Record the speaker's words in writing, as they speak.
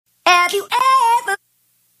Have you ever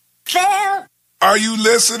felt? Are you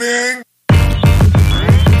listening?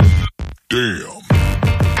 Damn.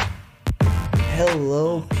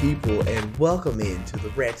 Hello, people, and welcome into the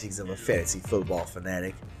rantings of a fantasy football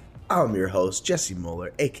fanatic. I'm your host, Jesse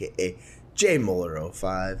Muller, aka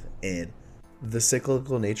JMuller05, and the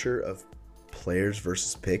cyclical nature of players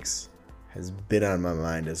versus picks has been on my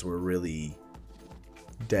mind as we're really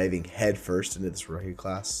diving headfirst into this rookie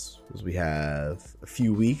class, as we have a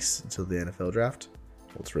few weeks until the NFL draft.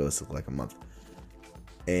 Well, it's realistically like a month.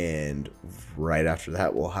 And right after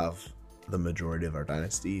that, we'll have the majority of our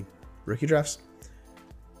dynasty rookie drafts.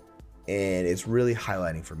 And it's really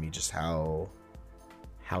highlighting for me just how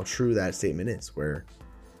true that statement is, where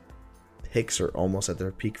picks are almost at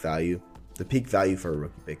their peak value. The peak value for a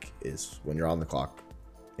rookie pick is when you're on the clock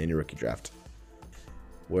in your rookie draft,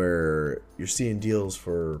 where you're seeing deals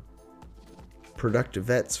for productive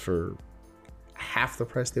vets for half the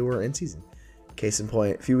price they were in season. Case in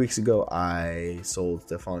point, a few weeks ago, I sold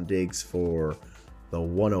Stephon Diggs for the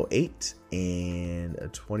 108 and a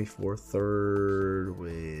 24 third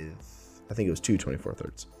with, I think it was two 24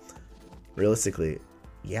 thirds. Realistically,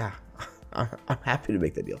 yeah, I'm happy to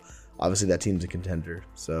make that deal. Obviously, that team's a contender,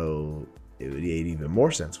 so it would make even more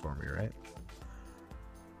sense for me, right?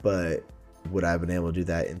 But would I have been able to do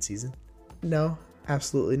that in season? No,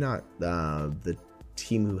 absolutely not. The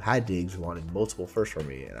team who had Diggs wanted multiple firsts from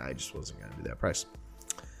me, and I just wasn't going to do that price.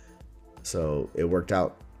 So it worked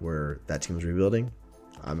out where that team was rebuilding.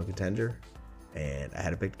 I'm a contender, and I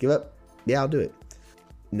had a pick to give up. Yeah, I'll do it.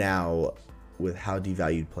 Now, with how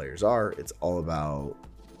devalued players are, it's all about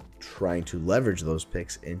trying to leverage those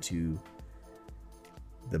picks into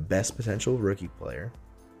the best potential rookie player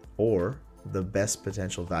or the best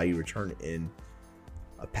potential value return in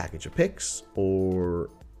a package of picks or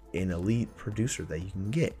an elite producer that you can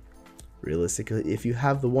get. Realistically, if you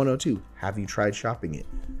have the 102, have you tried shopping it?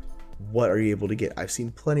 What are you able to get? I've seen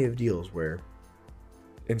plenty of deals where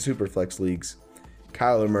in Superflex leagues,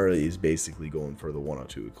 Kyler Murray is basically going for the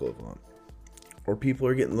 102 equivalent. Or people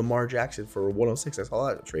are getting Lamar Jackson for 106. I saw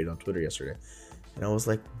that trade on Twitter yesterday. And I was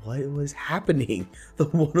like, what was happening? The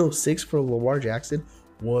 106 for Lamar Jackson?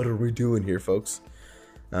 What are we doing here, folks?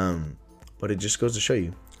 But it just goes to show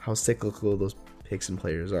you how cyclical those picks and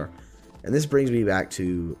players are. And this brings me back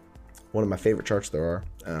to one of my favorite charts there are.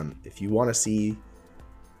 If you want to see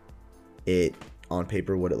it on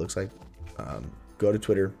paper, what it looks like, go to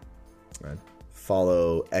Twitter,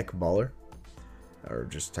 follow Ekballer, or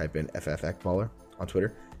just type in FF Ekballer on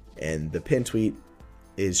Twitter. And the pin tweet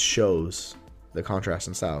shows the contrast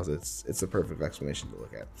in styles. It's the perfect explanation to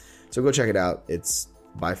look at. So go check it out. It's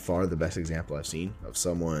by far the best example I've seen of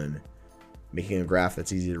someone making a graph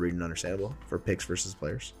that's easy to read and understandable for picks versus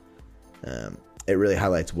players. It really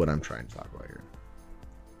highlights what I'm trying to talk about here.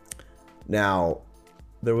 Now,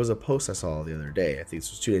 there was a post I saw the other day, I think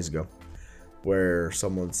this was 2 days ago, where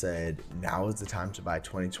someone said, now is the time to buy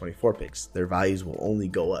 2024 picks. Their values will only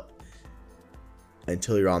go up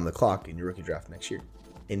until you're on the clock in your rookie draft next year.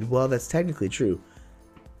 And while that's technically true,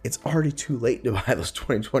 it's already too late to buy those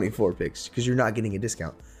 2024 picks because you're not getting a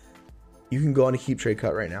discount. You can go on a Keep Trade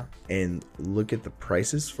Cut right now and look at the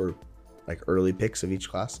prices for like early picks of each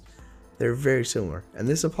class. They're very similar. And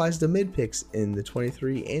this applies to mid picks in the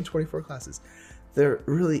 23 and 24 classes. There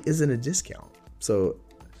really isn't a discount. So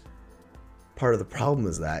part of the problem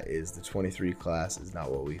is the 23 class is not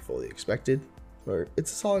what we fully expected. Or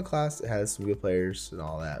it's a solid class. It has some good players and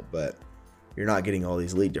all that, but you're not getting all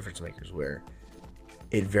these elite difference makers where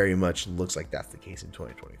it very much looks like that's the case in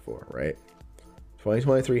 2024, right?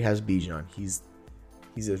 2023 has Bijan. He's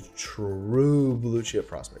a true blue chip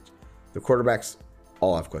prospect. The quarterbacks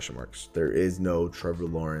all have question marks. There is no Trevor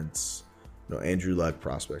Lawrence, no Andrew Luck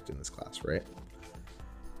prospect in this class, right?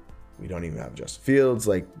 We don't even have Justin Fields.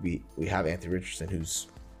 Like we have Anthony Richardson, who's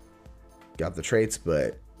got the traits,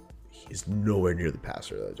 but he's nowhere near the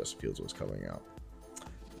passer that Justin Fields was coming out.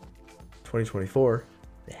 2024,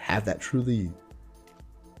 they have that truly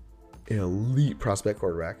elite prospect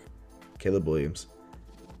quarterback, Caleb Williams.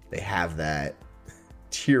 They have that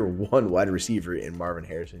tier 1 wide receiver in Marvin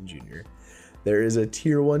Harrison Jr. There is a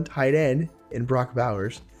tier 1 tight end in Brock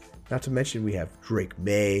Bowers. Not to mention we have Drake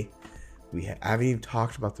May. I haven't even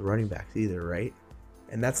talked about the running backs either, right?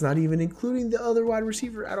 And that's not even including the other wide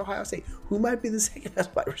receiver at Ohio State, who might be the second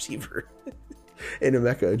best wide receiver in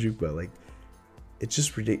Emeka Ojukwu. Like, it's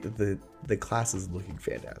just ridiculous. The class is looking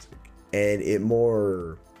fantastic. And it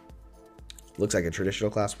more looks like a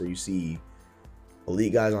traditional class where you see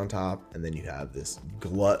elite guys on top, and then you have this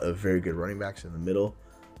glut of very good running backs in the middle.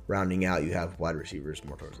 Rounding out, you have wide receivers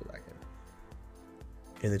more towards the back end.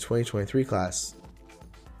 In the 2023 class,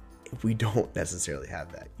 we don't necessarily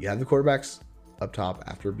have that. You have the quarterbacks up top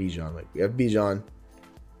after Bijan. Like, we have Bijan,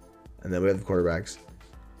 and then we have the quarterbacks,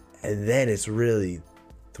 and then it's really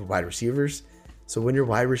the wide receivers. So when your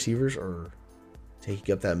wide receivers are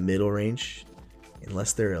taking up that middle range,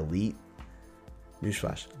 unless they're elite,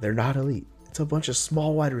 newsflash, they're not elite. It's a bunch of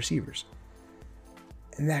small wide receivers.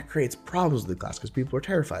 And that creates problems with the class because people are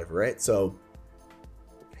terrified of it, right? So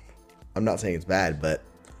I'm not saying it's bad, but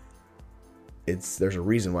there's a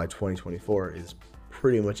reason why 2024 is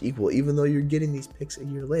pretty much equal, even though you're getting these picks a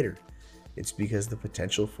year later. It's because the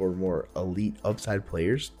potential for more elite upside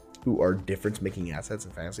players who are difference-making assets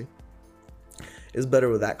in fantasy is better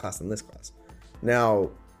with that class than this class.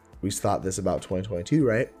 Now, we thought this about 2022,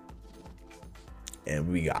 right?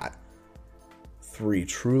 And we got 3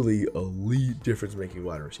 truly elite difference-making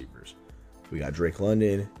wide receivers. We got Drake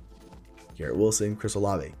London, Garrett Wilson, Chris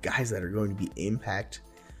Olave, guys that are going to be impact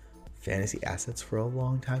fantasy assets for a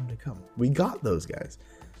long time to come. We got those guys.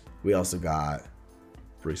 We also got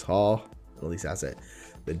Breece Hall, an elite asset.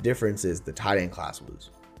 The difference is the tight end class was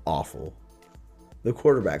awful. The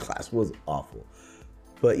quarterback class was awful.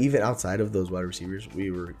 But even outside of those wide receivers,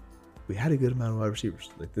 we had a good amount of wide receivers.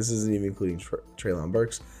 Like, this isn't even including Treylon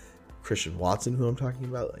Burks, Christian Watson, who I'm talking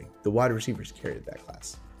about. Like, the wide receivers carried that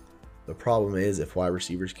class. The problem is, if wide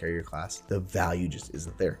receivers carry your class, the value just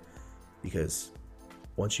isn't there. Because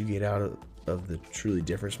once you get out of the truly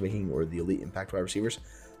difference making or the elite impact wide receivers,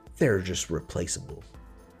 they're just replaceable.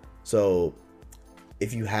 So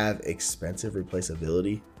if you have expensive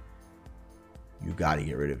replaceability, you got to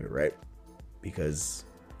get rid of it, right? Because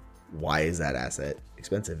why is that asset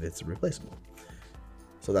expensive? It's replaceable.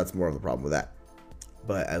 So that's more of the problem with that.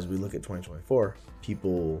 But as we look at 2024,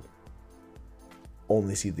 people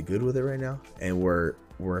only see the good with it right now, and we're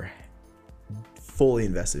fully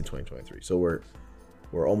invested in 2023. So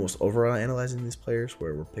we're almost over analyzing these players,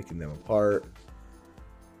 where we're picking them apart,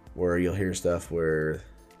 where you'll hear stuff where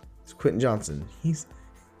it's Quentin Johnson. He's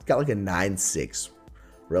got like a 9.6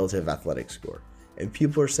 relative athletic score, and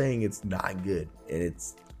people are saying it's not good, and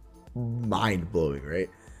it's mind blowing, right?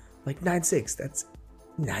 Like 9.6, that's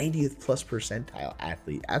 90th plus percentile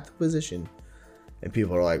athlete at the position, and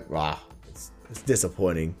people are like, wow, it's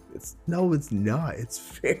disappointing. It's not. It's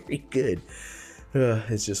very good.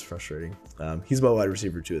 It's just frustrating. He's my wide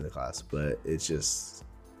receiver 2 in the class, but it's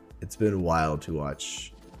been wild to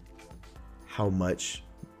watch how much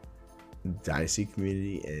Dynasty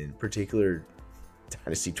community, and in particular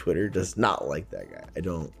Dynasty Twitter, does not like that guy.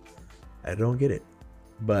 I don't get it.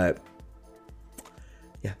 But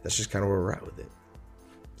yeah, that's just kind of where we're at with it.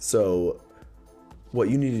 So what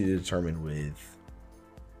you need to determine with,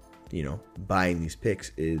 buying these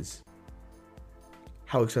picks is,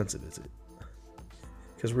 how expensive is it?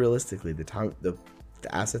 Because realistically, the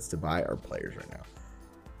assets to buy are players right now.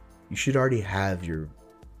 You should already have your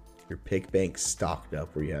pick bank stocked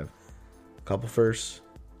up, where you have a couple firsts,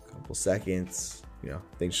 a couple seconds,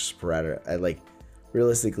 things sporadic.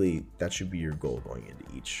 Realistically, that should be your goal going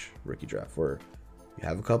into each rookie draft, where you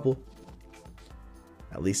have a couple,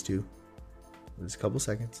 at least 2, at least a couple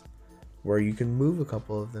seconds, where you can move a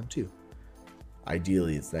couple of them too.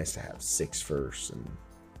 Ideally, it's nice to have 6 firsts and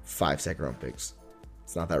 5 second round picks.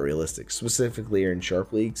 It's not that realistic, specifically in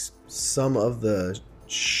sharp leagues. Some of the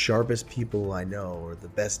sharpest people I know, or the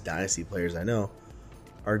best dynasty players I know,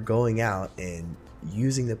 are going out and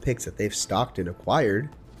using the picks that they've stocked and acquired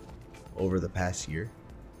over the past year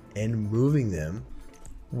and moving them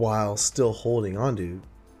while still holding on to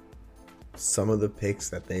some of the picks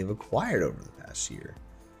that they've acquired over the past year.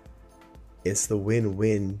 It's the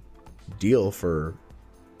win-win deal for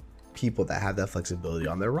people that have that flexibility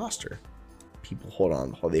on their roster.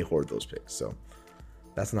 People they hoard those picks. So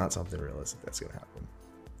that's not something realistic that's going to happen.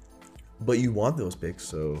 But you want those picks,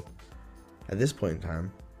 so at this point in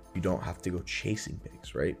time, you don't have to go chasing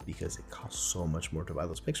picks, right? Because it costs so much more to buy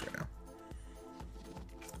those picks right now.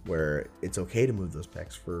 Where it's okay to move those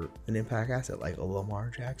picks for an impact asset like a Lamar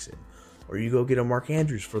Jackson. Or you go get a Mark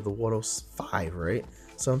Andrews for the 105, right?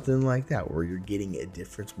 Something like that, where you're getting a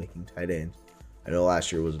difference-making tight end. I know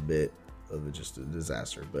last year was a bit of just a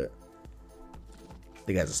disaster, but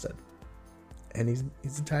the guy's a stud. And he's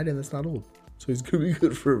a tight end that's not old. So he's going to be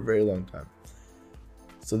good for a very long time.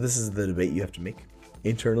 So this is the debate you have to make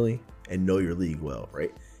internally and know your league well,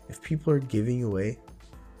 right? If people are giving away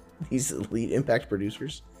these elite impact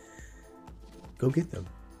producers, go get them.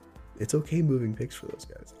 It's okay moving picks for those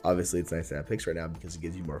guys. Obviously, it's nice to have picks right now because it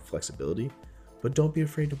gives you more flexibility. But don't be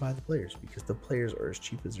afraid to buy the players, because the players are as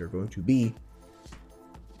cheap as they're going to be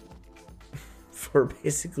for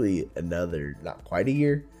basically another, not quite a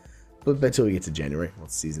year, but until we get to January,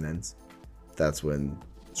 once the season ends. That's when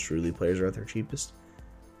truly players are at their cheapest.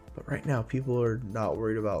 But right now, people are not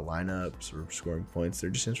worried about lineups or scoring points. They're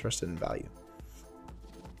just interested in value.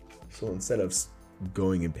 So instead of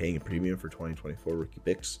going and paying a premium for 2024 rookie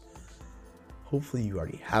picks, hopefully you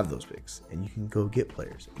already have those picks and you can go get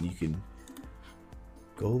players and you can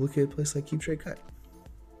go look at a place like Keep Trade Cut.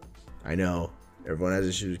 I know everyone has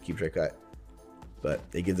issues with Keep Trade Cut, but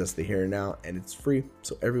it gives us the here and now and it's free,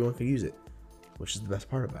 so everyone can use it, which is the best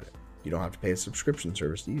part about it. You don't have to pay a subscription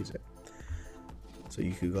service to use it. So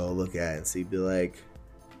you could go look at it and see, be like,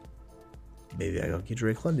 maybe I go get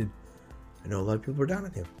Drake London. I know a lot of people are down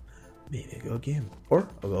on him. Maybe I go get him. Or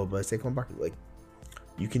I'll go buy Saquon Barkley. Like,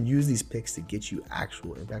 you can use these picks to get you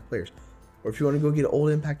actual impact players. Or if you want to go get an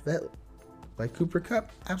old impact vet like Cooper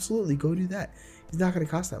Kupp, absolutely go do that. He's not going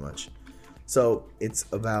to cost that much. So it's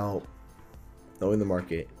about knowing the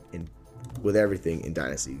market, and with everything in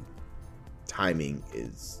Dynasty, timing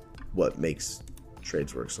is what makes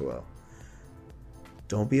trades work so well.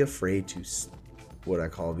 Don't be afraid to what I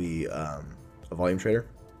call be a volume trader.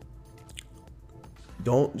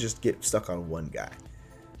 Don't just get stuck on one guy.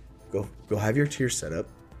 Go have your tier set up.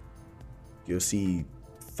 You'll see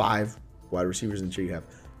 5 wide receivers in the tier you have.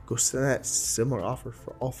 Go send that similar offer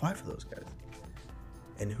for all 5 of those guys.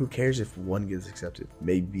 And who cares if one gets accepted?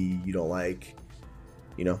 Maybe you don't like,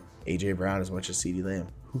 AJ Brown as much as CeeDee Lamb.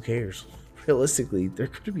 Who cares? Realistically, there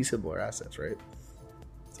could be similar assets, right?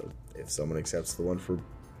 So if someone accepts the one for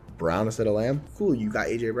Brown instead of Lamb, cool, you got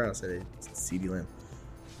AJ Brown instead of CeeDee Lamb.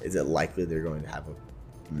 Is it likely they're going to have a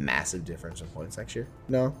massive difference in points next year?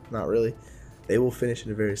 No, not really. They will finish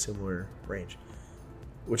in a very similar range,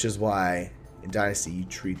 which is why in Dynasty you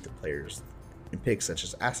treat the players and picks such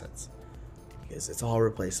as assets, because it's all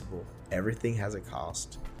replaceable. Everything has a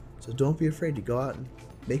cost. So don't be afraid to go out and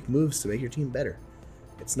make moves to make your team better.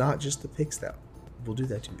 It's not just the picks that will do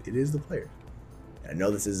that to you. It is the players. I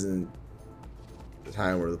know this isn't the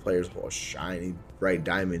time where the players will shiny, bright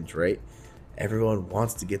diamonds, right? Everyone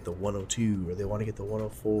wants to get the 102 or they want to get the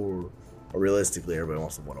 104, or realistically, everybody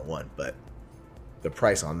wants the 101. But the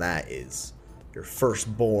price on that is your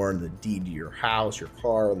firstborn, the deed to your house, your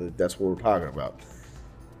car. That's what we're talking about.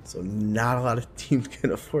 So not a lot of teams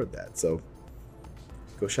can afford that. So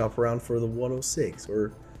go shop around for the 106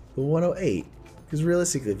 or the 108. Because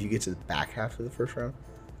realistically, if you get to the back half of the first round,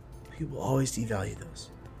 people always devalue those.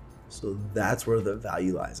 So that's where the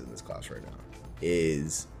value lies in this class right now,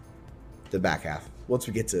 is the back half. Once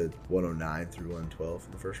we get to 109 through 112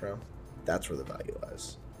 in the first round, that's where the value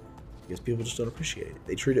lies. Because people just don't appreciate it.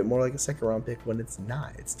 They treat it more like a second round pick when it's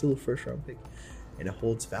not. It's still a first round pick, and it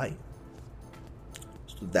holds value.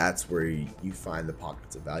 So that's where you find the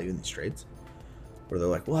pockets of value in these trades, where they're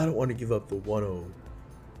like, well, I don't want to give up the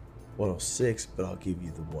 106, but I'll give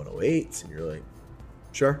you the 108s. And you're like,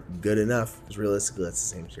 sure, good enough, because realistically, that's the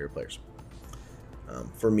same tier of players.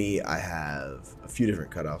 For me, I have a few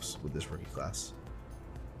different cutoffs with this rookie class.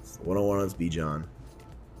 So the 101 is Bijan,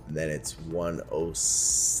 and then it's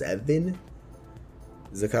 107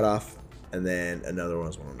 is the cutoff, and then another one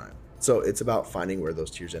is 109. So it's about finding where those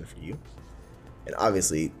tiers end for you. And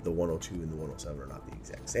obviously, the 102 and the 107 are not the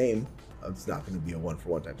exact same. It's not going to be a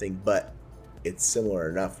one-for-one type thing, but it's similar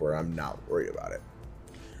enough where I'm not worried about it.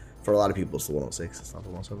 For a lot of people, it's the 106. It's not the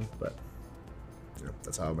 107, but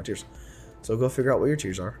that's how I have my tiers. So go figure out what your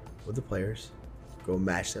tiers are with the players. Go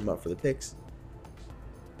match them up for the picks.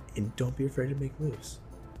 And don't be afraid to make moves.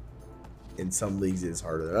 In some leagues, it's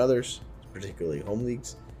harder than others, particularly home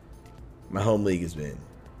leagues. My home league has been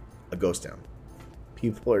a ghost town.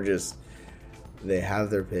 People are just, they have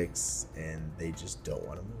their picks and they just don't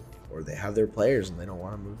want to move. Or they have their players and they don't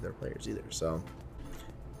want to move their players either. So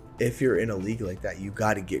if you're in a league like that, you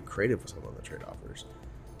got to get creative with some of the trade offers.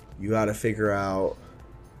 You got to figure out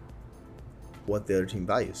what the other team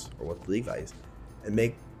values or what the league values and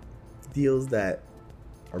make deals that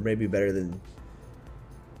are maybe better than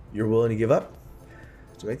you're willing to give up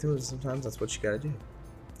to make the moves. Sometimes that's what you got to do.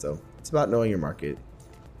 So it's about knowing your market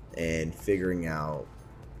and figuring out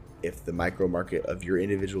if the micro market of your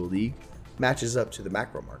individual league matches up to the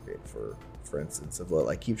macro market, for instance, of what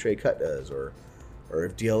like Keep Trade Cut does, or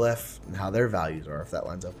if DLF and how their values are, if that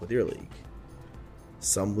lines up with your league.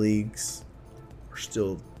 Some leagues are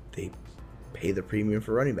still, they pay the premium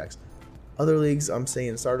for running backs. Other leagues, I'm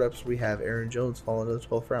saying startups, we have Aaron Jones falling to the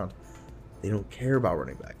 12th round. They don't care about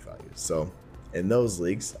running back values. So in those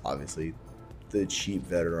leagues, obviously, the cheap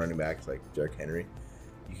veteran running backs like Derrick Henry,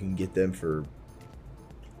 you can get them for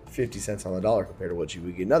 50 cents on the dollar compared to what you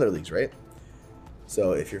would get in other leagues, right?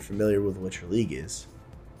 So if you're familiar with what your league is,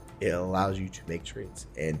 it allows you to make trades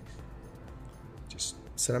and just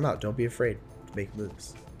send them out. Don't be afraid to make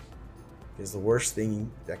moves, Because the worst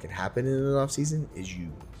thing that can happen in an offseason is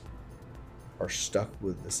you are stuck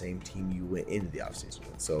with the same team you went into the offseason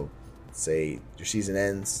with. So, say your season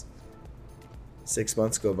ends, 6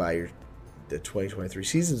 months go by, the 2023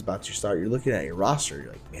 season is about to start. You're looking at your roster.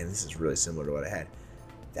 You're like, man, this is really similar to what I had.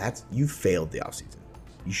 You failed the offseason.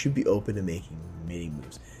 You should be open to making many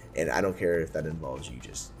moves. And I don't care if that involves you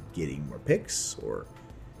just getting more picks or,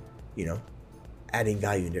 adding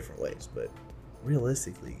value in different ways. But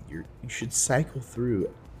realistically, you should cycle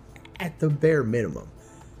through, at the bare minimum,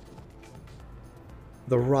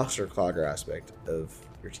 the roster clogger aspect of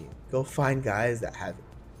your team. Go find guys that have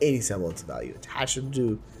any semblance of value. Attach them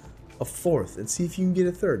to a fourth and see if you can get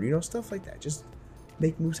a third. Stuff like that. Just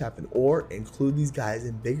make moves happen. Or include these guys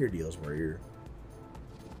in bigger deals where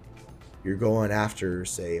you're going after,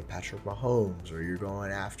 say, a Patrick Mahomes, or you're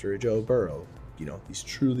going after a Joe Burrow. These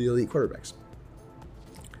truly elite quarterbacks.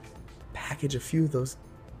 Package a few of those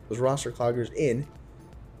roster cloggers in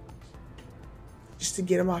just to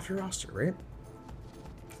get them off your roster, right?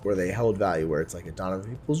 Where they held value, where it's like a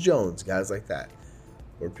Donovan Peoples-Jones, guys like that.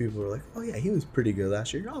 Where people are like, oh yeah, he was pretty good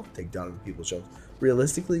last year. I'll take Donovan Peoples-Jones.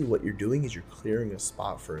 Realistically, what you're doing is you're clearing a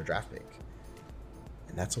spot for a draft pick.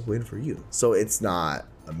 And that's a win for you. So it's not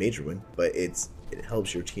a major win, but it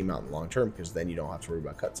helps your team out in the long term, because then you don't have to worry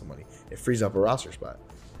about cutting some money. It frees up a roster spot,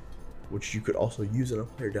 which you could also use on a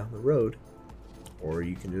player down the road, or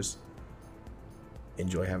you can just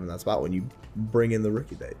enjoy having that spot when you bring in the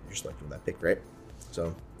rookie that you're selecting with that pick, right?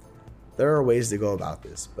 So there are ways to go about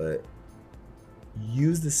this, but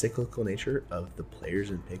use the cyclical nature of the players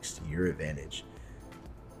and picks to your advantage.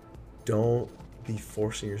 Don't be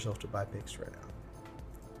forcing yourself to buy picks right now.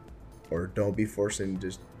 Or don't be forcing to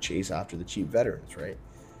just chase after the cheap veterans, right?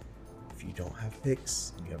 If you don't have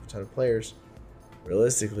picks and you have a ton of players,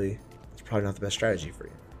 realistically, it's probably not the best strategy for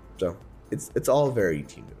you. So it's all very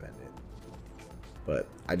team dependent. But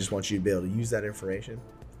I just want you to be able to use that information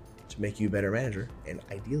to make you a better manager and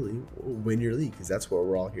ideally win your league, because that's what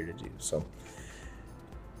we're all here to do. So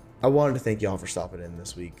I wanted to thank y'all for stopping in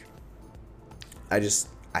this week. I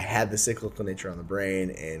had the cyclical nature on the brain,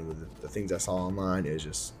 and with the things I saw online, it was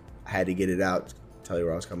just, I had to get it out, tell you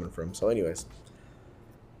where I was coming from. So anyways,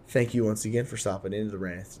 thank you once again for stopping into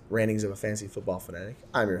the rantings of a fantasy football fanatic.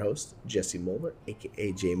 I'm your host, Jesse Moeller,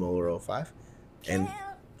 aka JMoeller05, and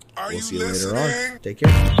we'll see you later on. Take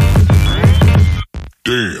care.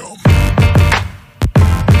 Damn.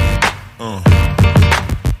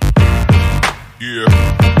 Yeah.